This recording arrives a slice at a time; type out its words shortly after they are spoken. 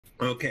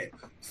Okay,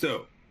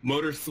 so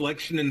motor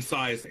selection and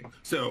sizing.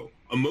 So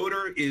a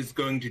motor is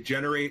going to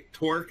generate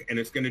torque and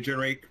it's going to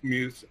generate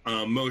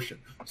motion.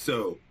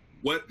 So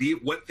what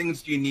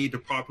things do you need to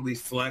properly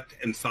select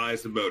and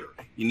size a motor?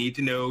 You need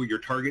to know your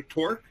target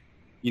torque.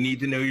 You need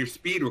to know your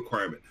speed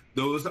requirement.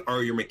 Those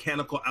are your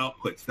mechanical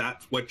outputs.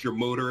 That's what your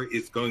motor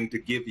is going to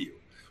give you.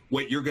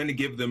 What you're going to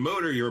give the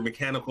motor, your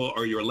mechanical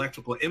or your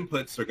electrical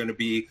inputs are going to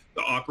be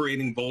the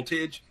operating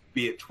voltage,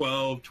 be it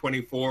 12,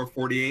 24,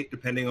 48,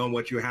 depending on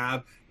what you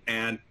have,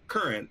 and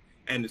current.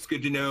 And it's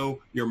good to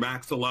know your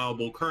max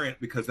allowable current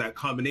because that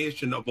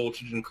combination of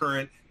voltage and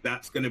current,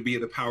 that's going to be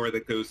the power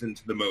that goes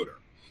into the motor.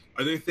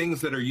 Other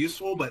things that are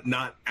useful but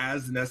not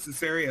as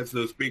necessary as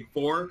those big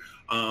four,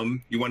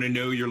 you want to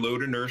know your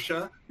load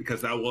inertia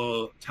because that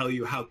will tell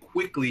you how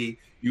quickly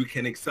you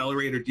can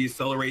accelerate or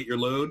decelerate your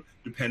load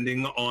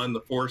depending on the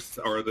force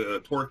or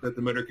the torque that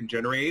the motor can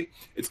generate.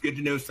 It's good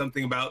to know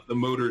something about the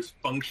motor's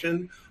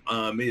function.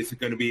 Is it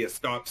going to be a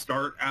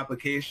stop-start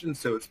application,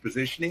 so it's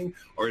positioning,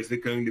 or is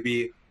it going to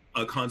be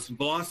a constant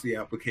velocity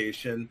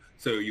application,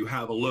 so you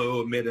have a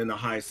low, a mid, and a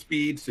high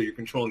speed, so you're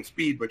controlling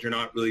speed, but you're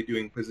not really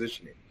doing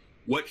positioning.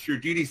 What's your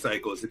duty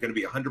cycle? Is it going to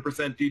be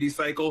 100% duty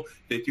cycle,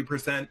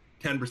 50%,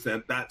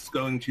 10%? That's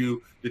going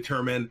to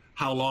determine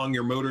how long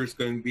your motor is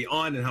going to be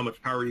on and how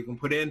much power you can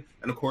put in.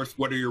 And of course,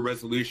 what are your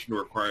resolution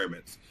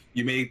requirements?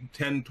 You may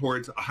tend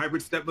towards a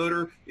hybrid step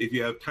motor. If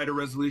you have tighter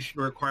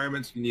resolution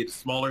requirements, you need a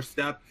smaller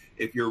step.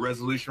 If your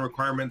resolution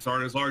requirements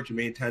aren't as large, you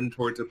may tend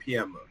towards a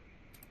PM motor.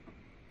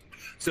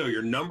 So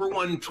your number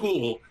one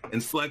tool in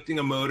selecting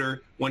a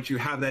motor, once you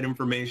have that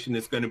information,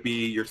 is going to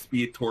be your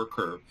speed torque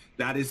curve.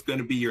 That is going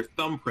to be your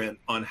thumbprint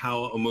on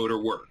how a motor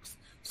works.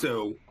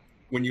 So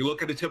when you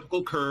look at a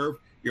typical curve,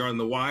 you're on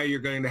the Y, you're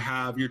going to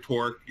have your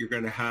torque. You're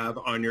going to have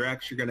on your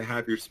X, you're going to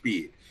have your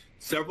speed.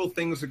 Several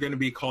things are going to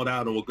be called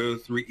out, and we'll go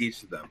through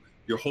each of them.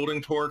 Your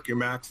holding torque, your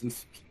max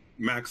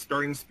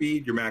starting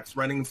speed, your max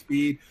running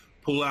speed,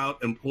 pull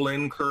out and pull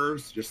in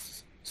curves,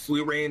 just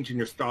slew range, and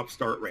your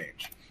stop-start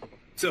range.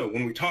 So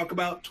when we talk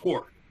about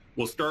torque,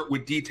 we'll start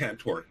with detent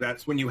torque.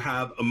 That's when you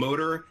have a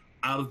motor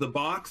out of the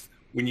box.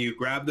 When you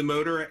grab the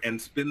motor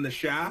and spin the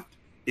shaft,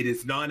 it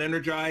is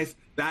non-energized.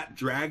 That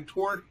drag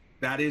torque,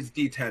 that is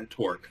detent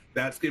torque.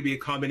 That's going to be a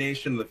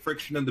combination of the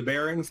friction of the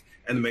bearings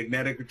and the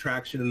magnetic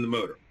attraction in the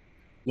motor.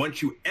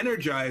 Once you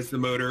energize the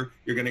motor,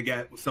 you're going to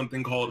get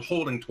something called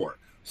holding torque.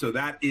 So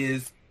that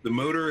is the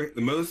motor,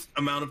 the most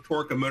amount of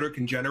torque a motor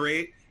can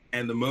generate,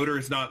 and the motor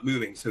is not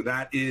moving. So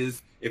that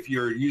is, if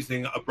you're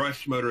using a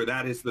brush motor,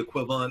 that is the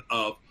equivalent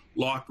of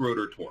locked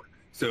rotor torque.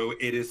 So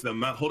it is the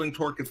holding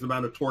torque is the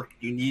amount of torque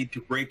you need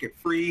to break it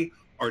free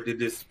or to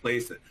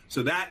displace it.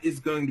 So that is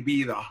going to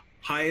be the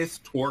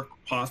highest torque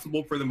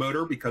possible for the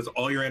motor because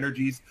all your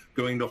energy is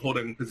going to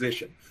holding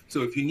position.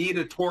 So if you need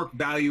a torque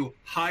value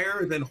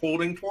higher than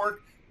holding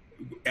torque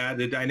at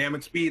a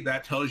dynamic speed,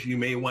 that tells you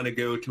may want to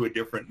go to a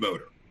different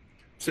motor.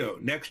 So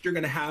next you're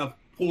going to have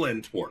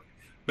pull-in torque.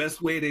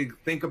 Best way to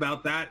think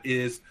about that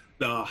is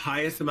the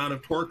highest amount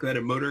of torque that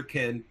a motor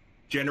can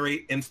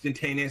generate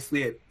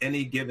instantaneously at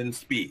any given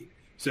speed.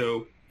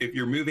 So if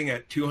you're moving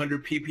at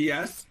 200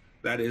 PPS,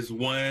 that is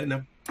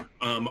 1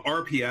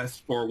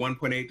 RPS for a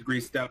 1.8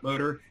 degree step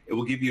motor, it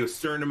will give you a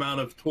certain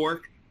amount of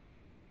torque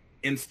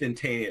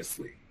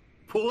instantaneously.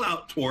 Pull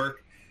out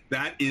torque,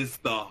 that is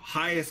the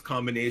highest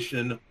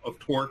combination of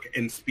torque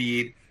and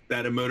speed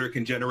that a motor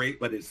can generate,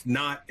 but it's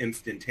not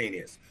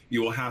instantaneous.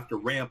 You will have to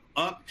ramp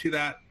up to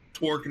that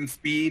torque and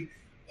speed,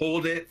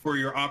 hold it for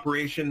your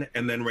operation,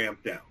 and then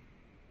ramp down.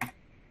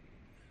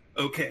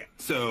 Okay,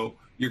 so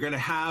you're going to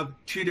have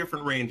two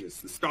different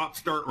ranges. The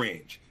stop-start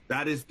range,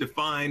 that is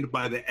defined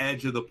by the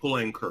edge of the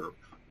pull-in curve.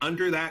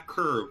 Under that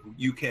curve,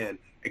 you can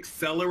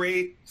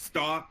accelerate,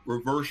 stop,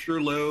 reverse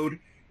your load.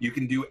 You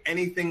can do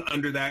anything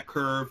under that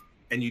curve,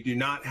 and you do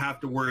not have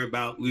to worry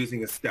about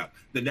losing a step.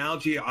 The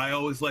analogy I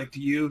always like to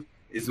use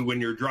is that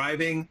when you're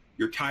driving,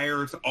 your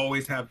tires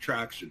always have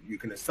traction. You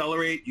can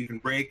accelerate, you can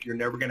brake, you're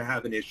never going to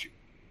have an issue.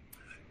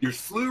 Your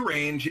slew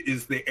range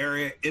is the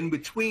area in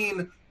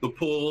between the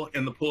pull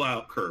and the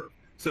pull-out curve.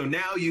 So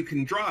now you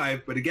can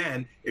drive, but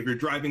again, if you're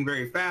driving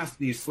very fast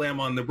and you slam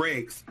on the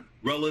brakes,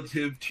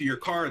 relative to your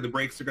car, the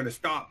brakes are going to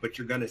stop, but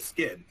you're going to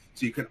skid.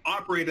 So you can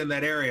operate in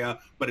that area,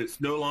 but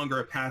it's no longer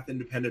a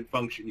path-independent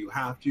function. You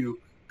have to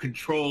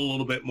control a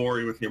little bit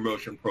more with your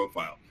motion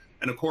profile.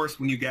 And of course,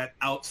 when you get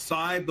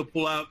outside the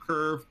pull-out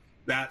curve,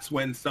 that's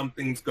when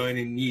something's going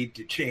to need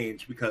to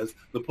change because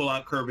the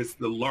pull-out curve is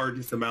the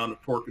largest amount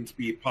of torque and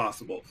speed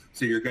possible.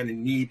 So you're going to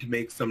need to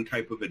make some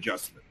type of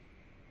adjustment.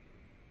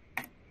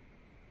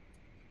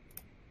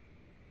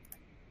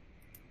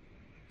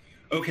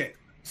 Okay,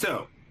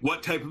 so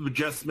what type of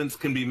adjustments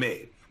can be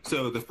made?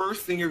 So the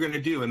first thing you're going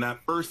to do in that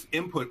first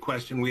input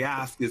question we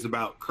ask is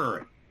about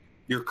current.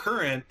 Your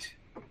current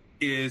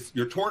is,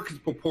 your torque is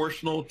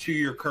proportional to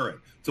your current.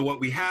 So what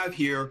we have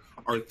here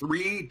are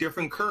three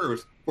different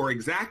curves for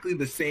exactly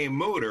the same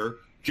motor,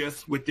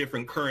 just with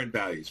different current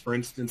values. For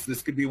instance,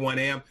 this could be 1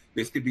 amp,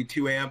 this could be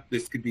 2 amp,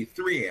 this could be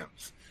 3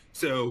 amps.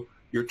 So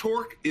your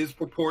torque is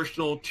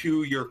proportional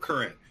to your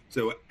current.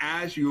 So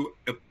as you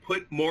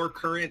put more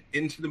current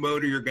into the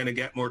motor, you're going to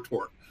get more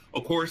torque.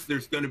 Of course,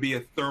 there's going to be a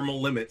thermal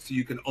limit, so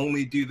you can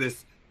only do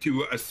this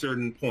to a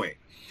certain point.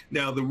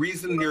 Now, the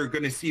reason you're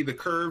going to see the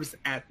curves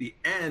at the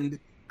end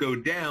go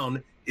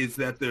down is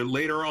that they're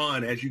later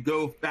on, as you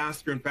go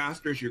faster and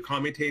faster, as you're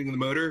commutating the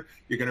motor,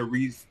 you're going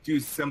to do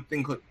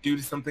something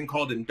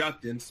called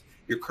inductance.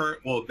 Your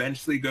current will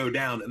eventually go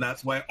down, and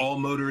that's why all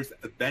motors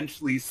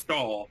eventually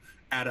stall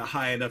at a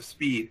high enough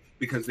speed,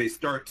 because they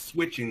start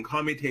switching,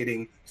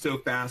 commutating so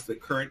fast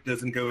that current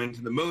doesn't go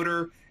into the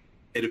motor.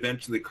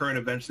 Current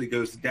eventually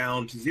goes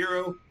down to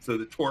zero, so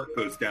the torque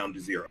goes down to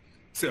zero.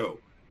 So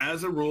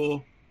as a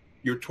rule,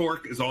 your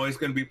torque is always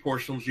going to be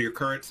proportional to your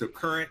current, so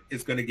current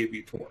is going to give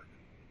you torque.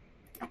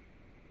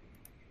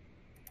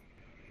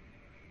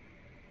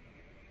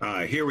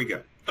 Here we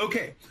go.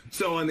 Okay,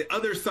 so on the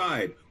other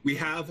side, we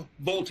have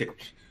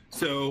voltage.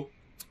 So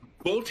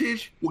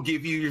voltage will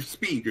give you your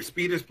speed. Your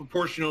speed is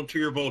proportional to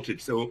your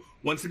voltage. So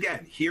once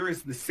again, here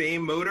is the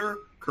same motor,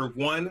 curve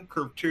 1,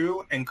 curve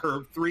 2, and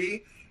curve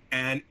 3,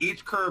 and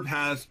each curve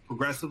has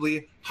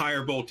progressively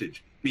higher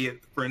voltage. Be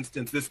it, for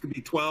instance, this could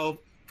be 12,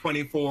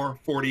 24,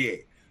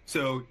 48.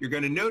 So you're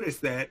going to notice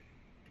that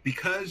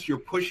because you're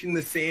pushing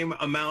the same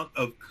amount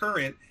of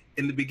current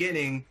in the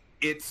beginning,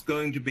 it's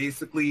going to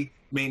basically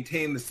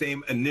maintain the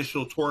same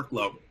initial torque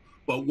level.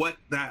 But what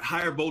that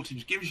higher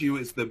voltage gives you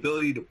is the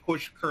ability to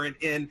push current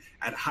in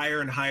at higher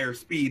and higher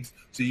speeds,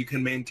 so you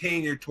can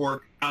maintain your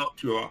torque out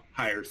to a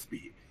higher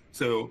speed.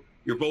 So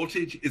your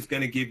voltage is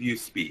going to give you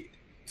speed.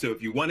 So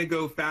if you want to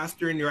go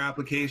faster in your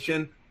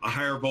application, a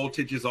higher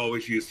voltage is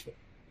always useful.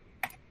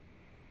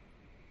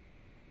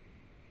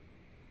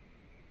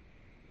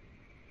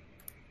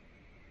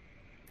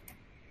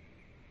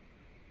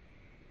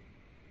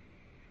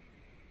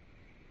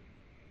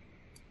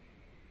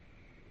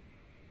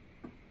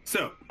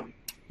 So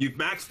you've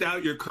maxed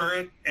out your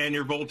current and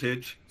your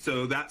voltage,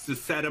 so that's the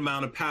set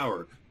amount of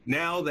power.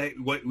 Now that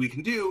what we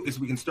can do is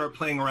we can start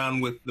playing around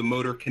with the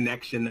motor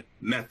connection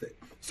method.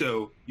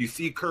 So you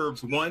see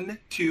curves 1,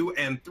 2,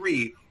 and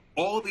 3.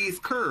 All these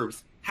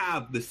curves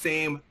have the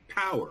same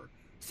power.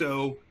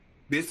 So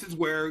this is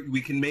where we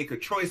can make a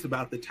choice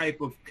about the type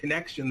of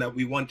connection that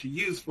we want to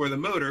use for the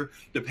motor,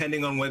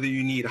 depending on whether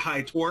you need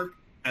high torque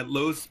at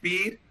low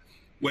speed,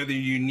 whether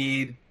you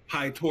need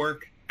high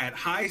torque at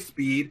high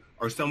speed,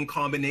 or some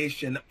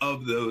combination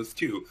of those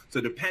two. So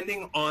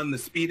depending on the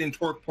speed and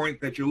torque point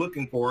that you're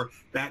looking for,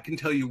 that can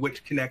tell you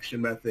which connection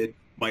method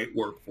might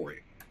work for you.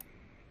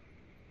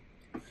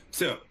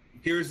 So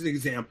here's an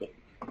example.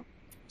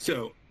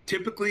 So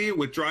typically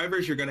with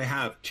drivers, you're going to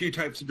have two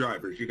types of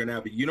drivers. You're going to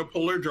have a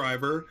unipolar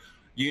driver,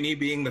 uni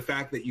being the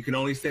fact that you can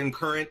only send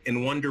current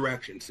in one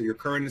direction. So your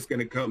current is going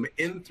to come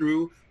in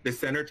through the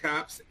center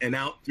taps and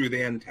out through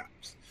the end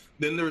taps.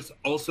 Then there's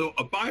also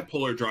a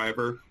bipolar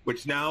driver,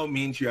 which now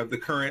means you have the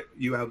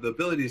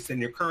ability to send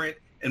your current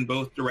in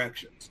both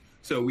directions.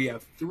 So we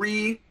have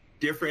three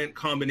different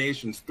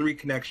combinations, three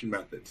connection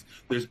methods.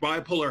 There's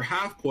bipolar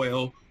half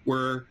coil,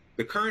 where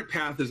the current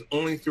path is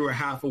only through a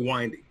half a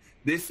winding.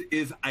 This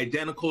is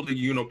identical to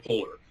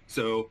unipolar.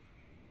 So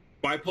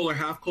bipolar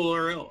half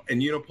coil and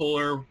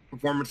unipolar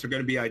performance are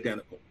going to be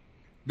identical.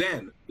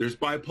 Then there's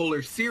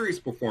bipolar series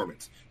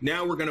performance.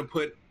 Now we're going to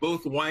put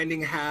both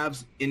winding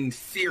halves in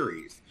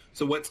series.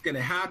 So what's going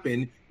to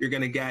happen, you're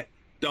going to get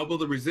double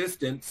the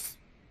resistance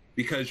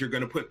because you're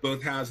going to put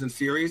both halves in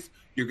series.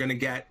 You're going to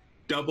get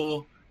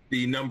double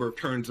the number of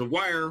turns of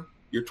wire.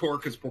 Your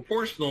torque is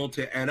proportional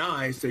to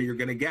Ni, so you're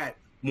going to get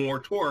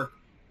more torque,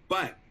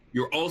 but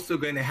you're also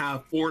going to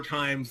have 4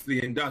 times the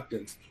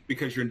inductance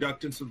because your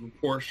inductance is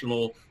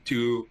proportional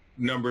to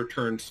number of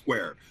turns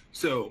squared.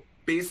 So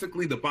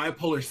basically the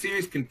bipolar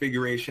series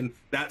configuration,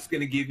 that's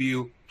going to give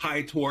you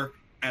high torque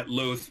at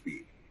low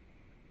speed.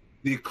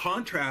 The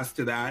contrast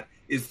to that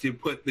is to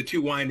put the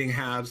two winding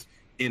halves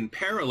in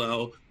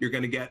parallel. You're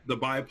going to get the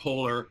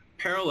bipolar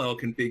parallel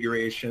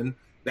configuration.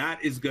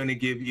 That is going to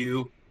give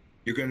you,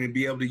 you're going to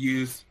be able to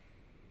use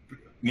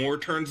more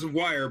turns of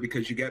wire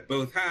because you get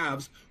both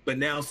halves. But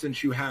now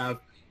since you have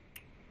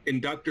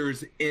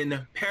inductors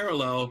in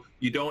parallel,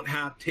 you don't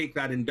have to take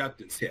that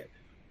inductance hit.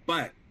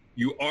 But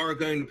you are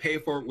going to pay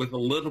for it with a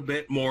little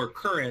bit more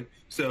current.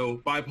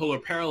 So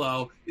bipolar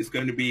parallel is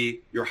going to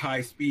be your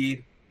high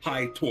speed,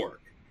 high torque.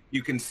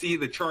 You can see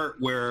the chart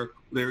where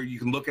you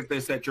can look at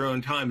this at your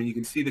own time, and you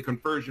can see the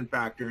conversion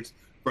factors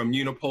from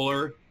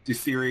unipolar to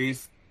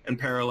series and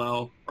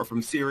parallel, or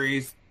from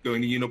series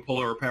going to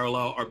unipolar or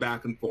parallel, or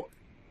back and forth.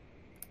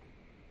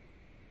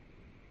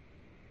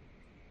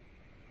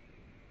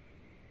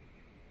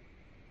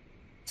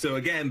 So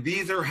again,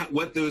 these are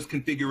what those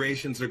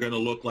configurations are going to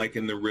look like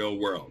in the real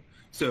world.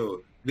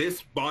 So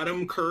this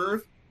bottom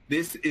curve,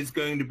 this is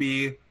going to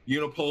be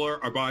unipolar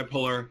or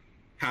bipolar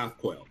half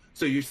coil.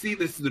 So you see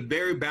this is a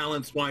very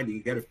balanced winding.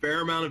 You get a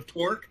fair amount of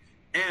torque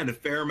and a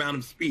fair amount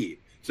of speed.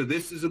 So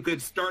this is a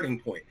good starting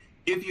point.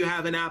 If you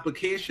have an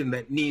application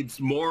that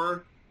needs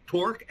more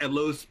torque at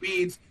low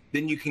speeds,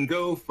 then you can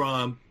go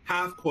from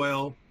half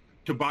coil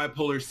to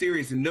bipolar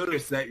series, and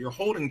notice that your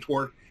holding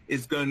torque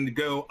is going to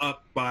go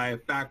up by a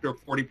factor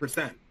of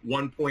 40%,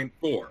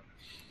 1.4.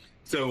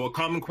 So a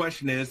common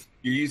question is,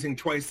 you're using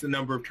twice the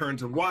number of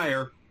turns of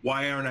wire.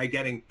 Why aren't I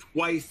getting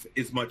twice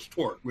as much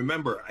torque?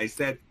 Remember, I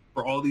said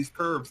for all these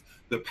curves,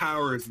 the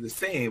power is the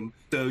same.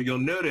 So you'll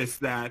notice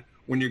that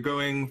when you're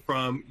going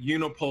from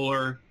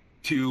unipolar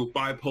to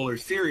bipolar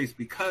series,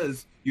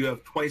 because you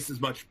have twice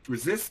as much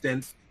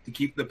resistance to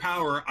keep the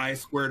power, I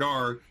squared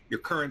R, your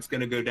current's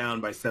going to go down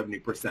by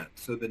 70%.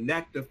 So the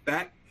net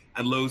effect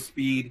at low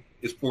speed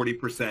is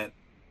 40%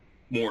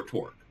 more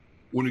torque.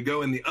 When we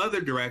go in the other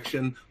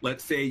direction,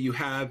 let's say you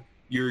have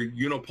your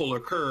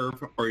unipolar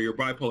curve or your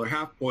bipolar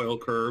half-coil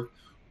curve,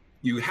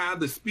 you have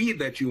the speed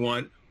that you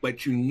want,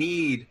 but you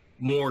need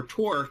more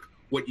torque.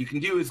 What you can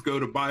do is go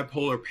to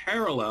bipolar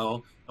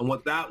parallel, and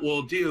what that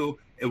will do,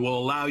 it will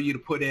allow you to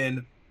put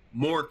in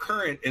more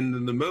current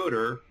in the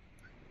motor.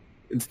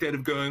 Instead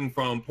of going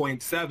from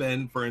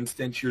 0.7, for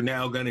instance, you're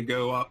now going to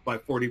go up by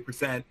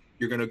 40%.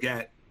 You're going to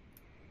get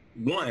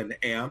 1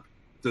 amp.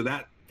 So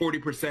that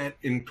 40%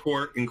 in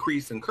torque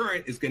increase in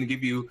current is going to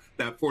give you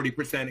that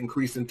 40%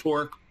 increase in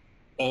torque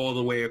all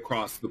the way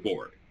across the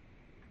board.